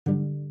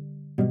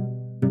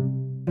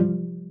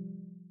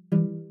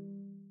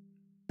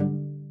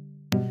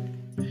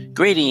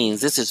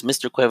Greetings, this is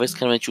Mr. Cuevas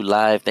coming at you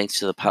live thanks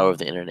to the power of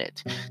the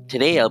internet.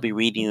 Today I'll be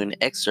reading you an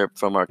excerpt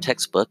from our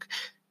textbook,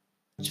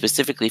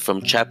 specifically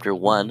from Chapter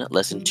 1,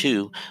 Lesson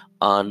 2,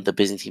 on the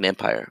Byzantine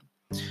Empire.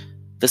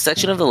 The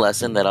section of the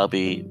lesson that I'll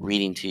be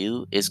reading to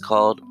you is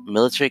called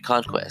Military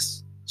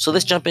Conquest. So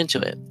let's jump into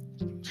it.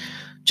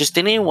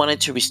 Justinian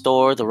wanted to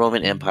restore the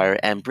Roman Empire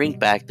and bring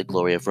back the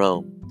glory of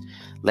Rome.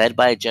 Led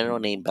by a general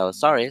named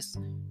Belisarius,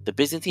 the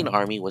Byzantine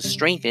army was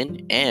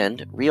strengthened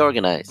and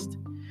reorganized.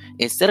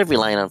 Instead of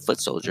relying on foot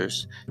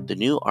soldiers, the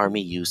new army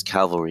used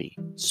cavalry,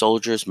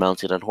 soldiers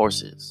mounted on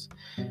horses.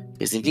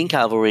 Byzantine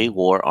cavalry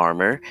wore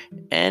armor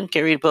and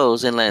carried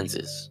bows and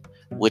lances,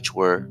 which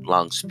were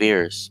long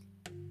spears.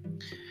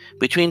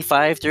 Between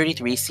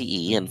 533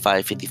 CE and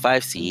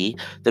 555 CE,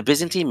 the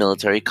Byzantine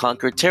military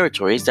conquered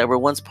territories that were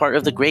once part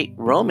of the great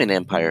Roman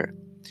Empire.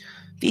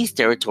 These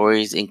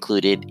territories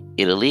included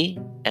Italy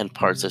and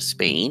parts of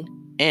Spain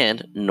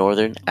and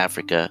northern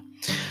Africa.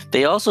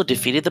 They also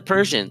defeated the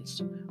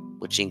Persians,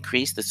 which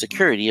increased the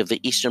security of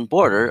the eastern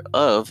border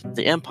of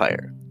the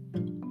empire.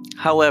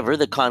 However,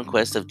 the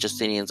conquests of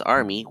Justinian's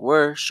army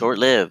were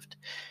short-lived.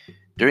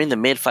 During the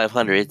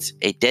mid-500s,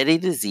 a deadly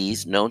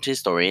disease known to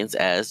historians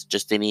as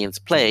Justinian's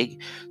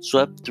plague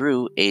swept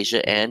through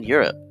Asia and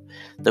Europe.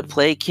 The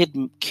plague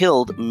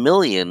killed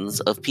millions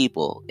of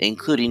people,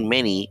 including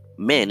many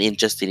men in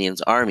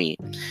Justinian's army.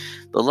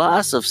 The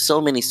loss of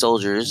so many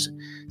soldiers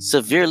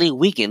severely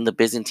weakened the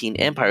Byzantine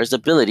Empire's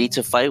ability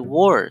to fight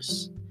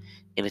wars.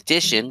 In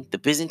addition, the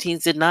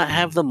Byzantines did not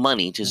have the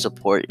money to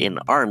support an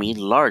army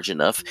large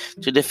enough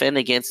to defend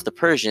against the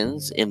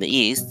Persians in the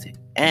east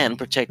and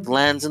protect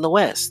lands in the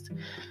west.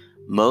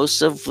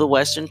 Most of the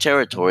western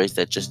territories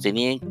that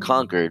Justinian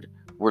conquered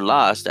were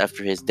lost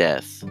after his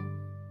death.